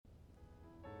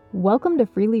Welcome to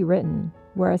Freely Written,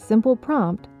 where a simple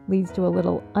prompt leads to a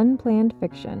little unplanned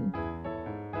fiction.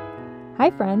 Hi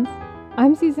friends,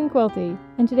 I'm Susan Quilty,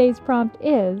 and today's prompt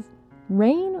is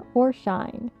Rain or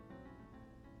Shine.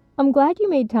 I'm glad you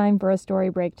made time for a story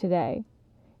break today.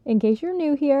 In case you're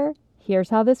new here, here's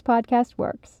how this podcast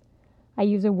works. I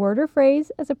use a word or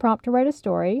phrase as a prompt to write a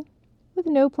story, with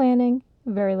no planning,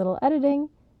 very little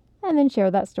editing, and then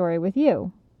share that story with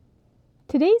you.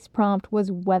 Today's prompt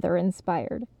was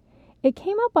weather-inspired. It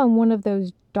came up on one of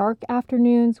those dark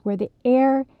afternoons where the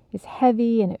air is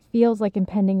heavy and it feels like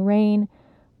impending rain,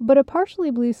 but a partially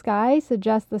blue sky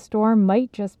suggests the storm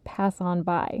might just pass on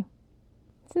by.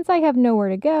 Since I have nowhere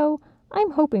to go, I'm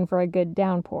hoping for a good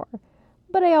downpour,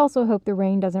 but I also hope the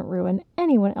rain doesn't ruin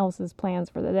anyone else's plans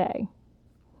for the day.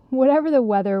 Whatever the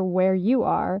weather where you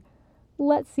are,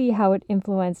 let's see how it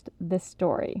influenced this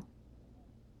story.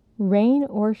 Rain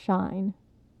or shine?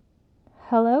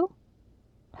 Hello?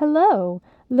 Hello,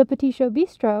 Le Petit Show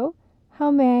Bistro.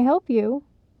 How may I help you?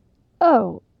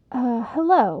 Oh,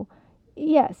 hello.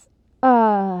 Yes,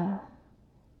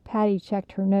 Patty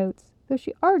checked her notes, though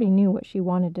she already knew what she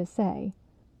wanted to say.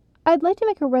 I'd like to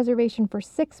make a reservation for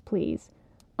 6, please,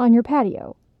 on your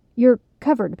patio. Your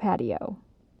covered patio.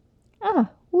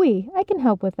 Oui, I can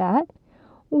help with that.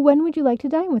 When would you like to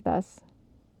dine with us?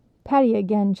 Patty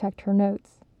again checked her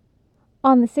notes.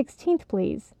 On the 16th,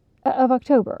 please, of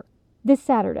October. This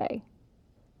Saturday.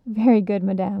 Very good,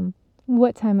 madame.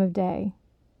 What time of day?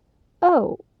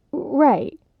 Oh,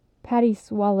 right. Patty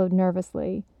swallowed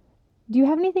nervously. Do you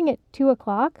have anything at 2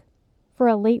 o'clock? For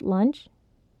a late lunch?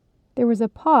 There was a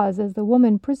pause as the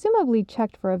woman presumably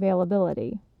checked for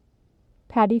availability.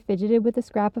 Patty fidgeted with a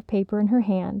scrap of paper in her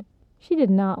hand. She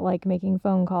did not like making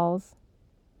phone calls.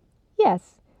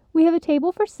 Yes, we have a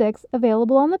table for 6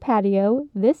 available on the patio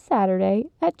this Saturday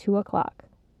at 2 o'clock.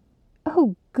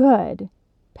 Oh, good.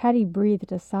 Patty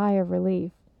breathed a sigh of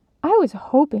relief. I was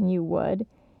hoping you would.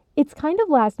 It's kind of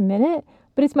last minute,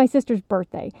 but it's my sister's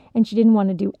birthday, and she didn't want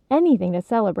to do anything to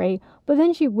celebrate, but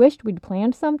then she wished we'd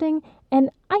planned something, and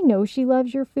I know she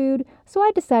loves your food, so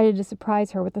I decided to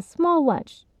surprise her with a small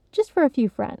lunch, just for a few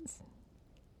friends.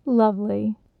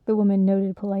 Lovely, the woman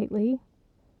noted politely.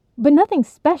 But nothing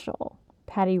special,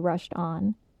 Patty rushed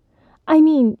on. I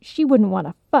mean, she wouldn't want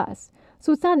a fuss,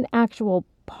 so it's not an actual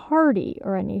party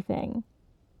or anything.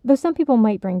 Though some people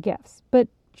might bring gifts, but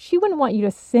she wouldn't want you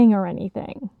to sing or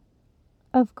anything.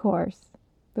 Of course,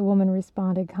 the woman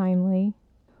responded kindly.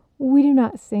 We do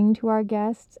not sing to our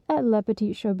guests at Le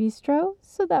Petit Show Bistro,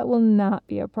 so that will not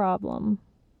be a problem.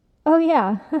 Oh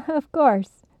yeah, of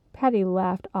course. Patty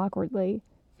laughed awkwardly,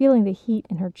 feeling the heat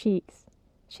in her cheeks.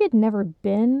 She had never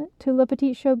been to Le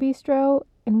Petit Show Bistro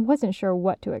and wasn't sure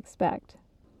what to expect.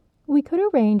 We could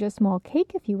arrange a small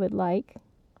cake if you would like,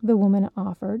 the woman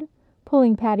offered,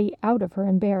 pulling Patty out of her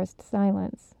embarrassed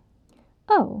silence.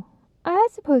 Oh, I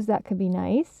suppose that could be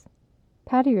nice.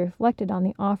 Patty reflected on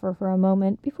the offer for a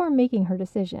moment before making her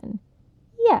decision.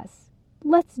 Yes,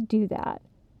 let's do that.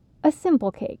 A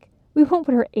simple cake. We won't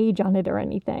put her age on it or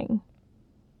anything.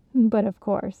 But of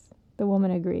course, the woman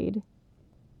agreed.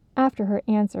 After her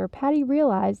answer, Patty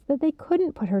realized that they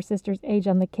couldn't put her sister's age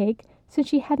on the cake since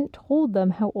she hadn't told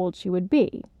them how old she would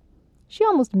be. She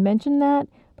almost mentioned that,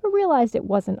 but realized it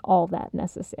wasn't all that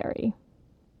necessary.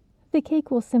 The cake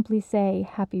will simply say,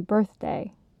 Happy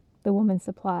Birthday, the woman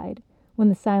supplied, when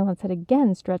the silence had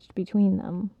again stretched between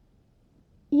them.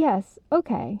 Yes,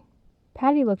 okay.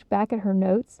 Patty looked back at her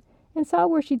notes and saw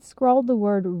where she'd scrawled the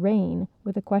word rain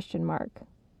with a question mark.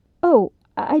 Oh,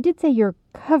 I did say your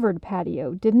covered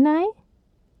patio, didn't I?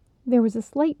 There was a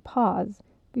slight pause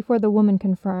before the woman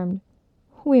confirmed.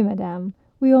 Oui, madame.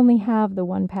 We only have the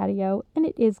one patio, and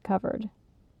it is covered.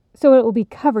 So it will be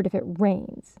covered if it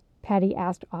rains, Patty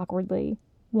asked awkwardly,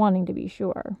 wanting to be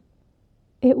sure.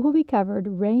 It will be covered,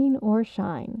 rain or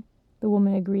shine, the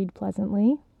woman agreed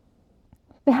pleasantly.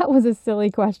 That was a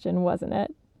silly question, wasn't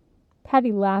it?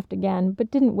 Patty laughed again, but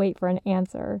didn't wait for an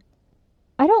answer.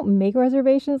 I don't make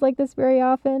reservations like this very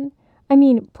often. I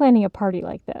mean, planning a party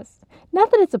like this.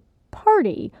 Not that it's a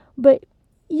party, but,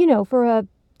 for a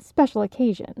special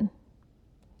occasion.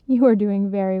 You are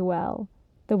doing very well,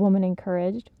 the woman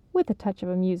encouraged, with a touch of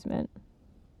amusement.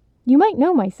 You might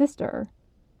know my sister,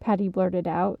 Patty blurted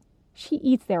out. She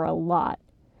eats there a lot.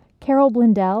 Carol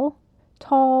Blundell,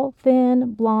 tall,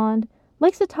 thin, blonde,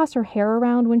 likes to toss her hair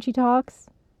around when she talks.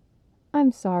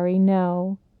 I'm sorry,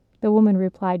 no, the woman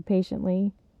replied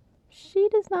patiently. She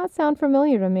does not sound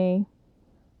familiar to me.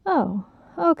 Oh,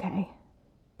 okay.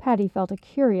 Patty felt a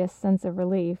curious sense of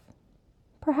relief.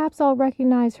 Perhaps I'll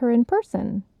recognize her in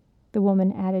person, the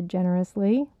woman added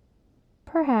generously.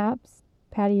 Perhaps.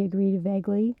 Patty agreed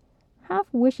vaguely, half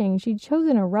wishing she'd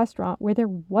chosen a restaurant where there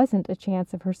wasn't a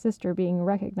chance of her sister being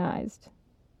recognized.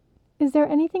 Is there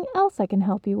anything else I can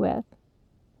help you with?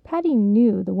 Patty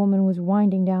knew the woman was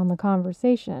winding down the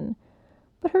conversation,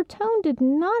 but her tone did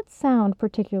not sound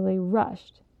particularly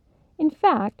rushed. In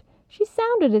fact, she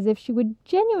sounded as if she would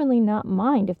genuinely not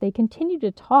mind if they continued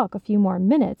to talk a few more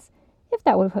minutes, if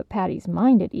that would put Patty's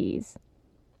mind at ease.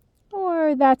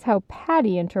 Or that's how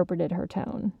Patty interpreted her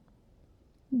tone.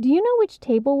 Do you know which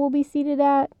table we'll be seated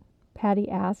at? Patty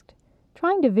asked,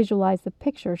 trying to visualize the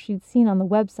picture she'd seen on the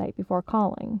website before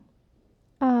calling.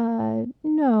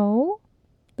 No.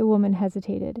 The woman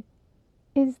hesitated.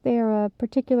 Is there a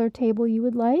particular table you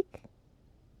would like?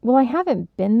 Well, I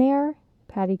haven't been there,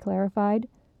 Patty clarified,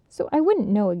 so I wouldn't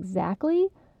know exactly,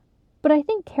 but I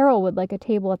think Carol would like a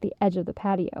table at the edge of the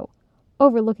patio,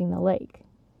 overlooking the lake.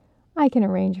 I can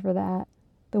arrange for that,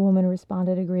 the woman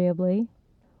responded agreeably.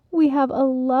 We have a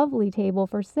lovely table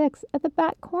for 6 at the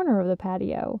back corner of the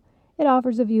patio. It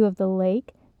offers a view of the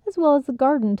lake, as well as the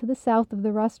garden to the south of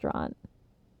the restaurant.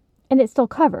 And it's still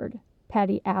covered?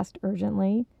 Patty asked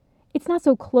urgently. It's not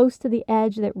so close to the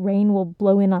edge that rain will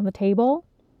blow in on the table?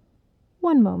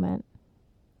 One moment.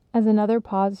 As another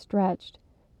pause stretched,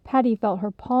 Patty felt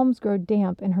her palms grow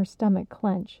damp and her stomach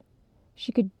clench.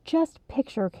 She could just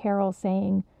picture Carol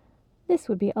saying, "This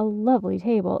would be a lovely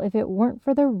table if it weren't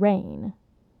for the rain."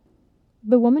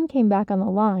 The woman came back on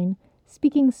the line,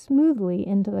 speaking smoothly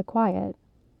into the quiet.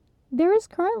 There is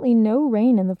currently no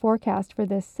rain in the forecast for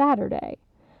this Saturday.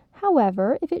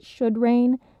 However, if it should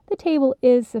rain, the table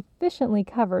is sufficiently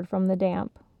covered from the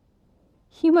damp.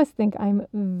 You must think I'm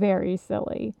very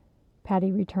silly,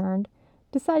 Patty returned,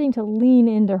 deciding to lean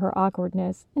into her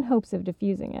awkwardness in hopes of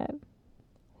diffusing it.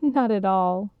 Not at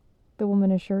all, the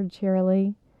woman assured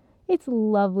cheerily. It's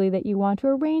lovely that you want to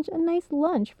arrange a nice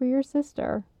lunch for your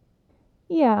sister.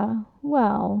 Yeah,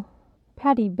 well,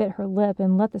 Patty bit her lip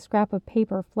and let the scrap of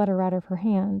paper flutter out of her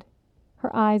hand.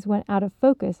 Her eyes went out of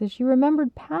focus as she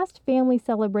remembered past family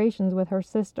celebrations with her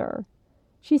sister.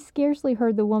 She scarcely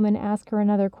heard the woman ask her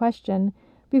another question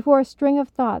before a string of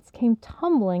thoughts came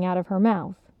tumbling out of her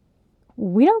mouth.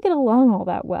 We don't get along all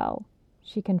that well,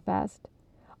 she confessed.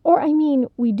 Or, I mean,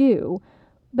 we do,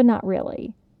 but not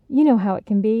really. You know how it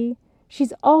can be.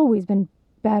 She's always been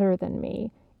better than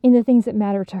me in the things that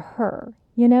matter to her,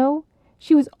 you know?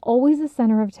 She was always the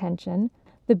center of attention,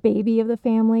 the baby of the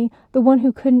family, the one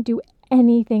who couldn't do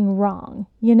anything wrong,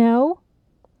 you know?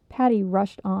 Patty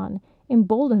rushed on,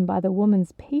 emboldened by the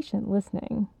woman's patient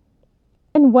listening.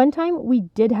 And one time we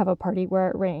did have a party where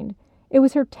it rained. It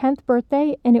was her 10th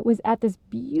birthday, and it was at this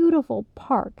beautiful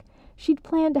park. She'd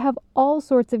planned to have all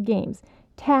sorts of games,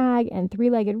 tag and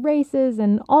 3-legged races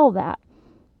and all that.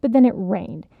 But then it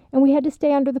rained, and we had to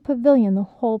stay under the pavilion the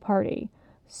whole party.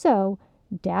 So,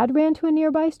 Dad ran to a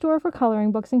nearby store for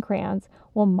coloring books and crayons,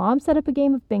 while Mom set up a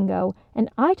game of bingo, and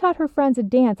I taught her friends a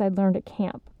dance I'd learned at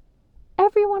camp.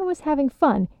 Everyone was having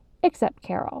fun, except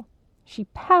Carol. She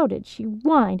pouted, she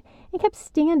whined, and kept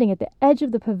standing at the edge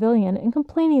of the pavilion and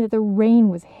complaining that the rain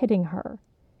was hitting her.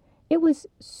 It was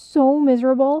so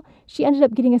miserable, she ended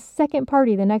up getting a second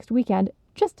party the next weekend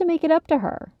just to make it up to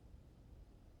her.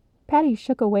 Patty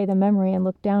shook away the memory and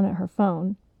looked down at her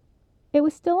phone. It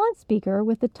was still on speaker,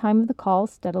 with the time of the call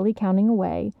steadily counting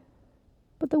away,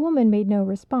 but the woman made no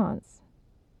response.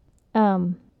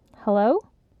 Hello?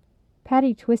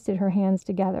 Patty twisted her hands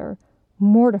together,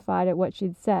 mortified at what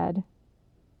she'd said.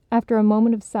 After a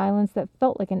moment of silence that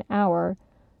felt like an hour,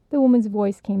 the woman's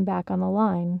voice came back on the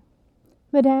line.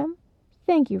 Madame,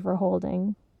 thank you for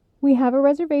holding. We have a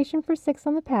reservation for 6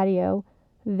 on the patio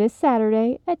this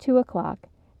Saturday at 2 o'clock,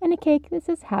 and a cake that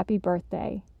says happy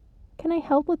birthday. Can I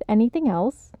help with anything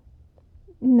else?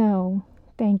 No,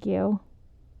 thank you,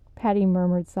 Patty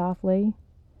murmured softly.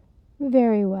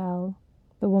 Very well,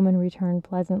 the woman returned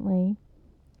pleasantly.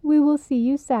 We will see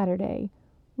you Saturday,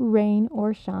 rain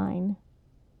or shine.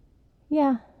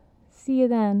 Yeah, see you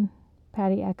then,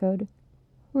 Patty echoed.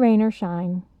 Rain or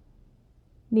shine.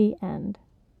 The end.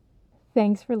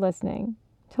 Thanks for listening.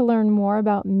 To learn more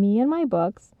about me and my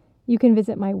books, you can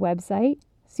visit my website,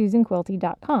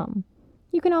 SusanQuilty.com.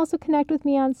 You can also connect with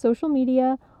me on social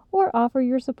media or offer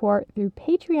your support through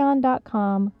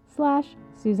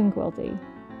patreon.com/SusanQuilty.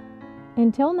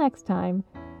 Until next time,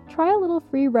 try a little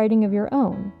free writing of your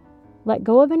own. Let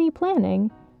go of any planning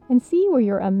and see where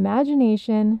your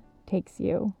imagination takes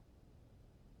you.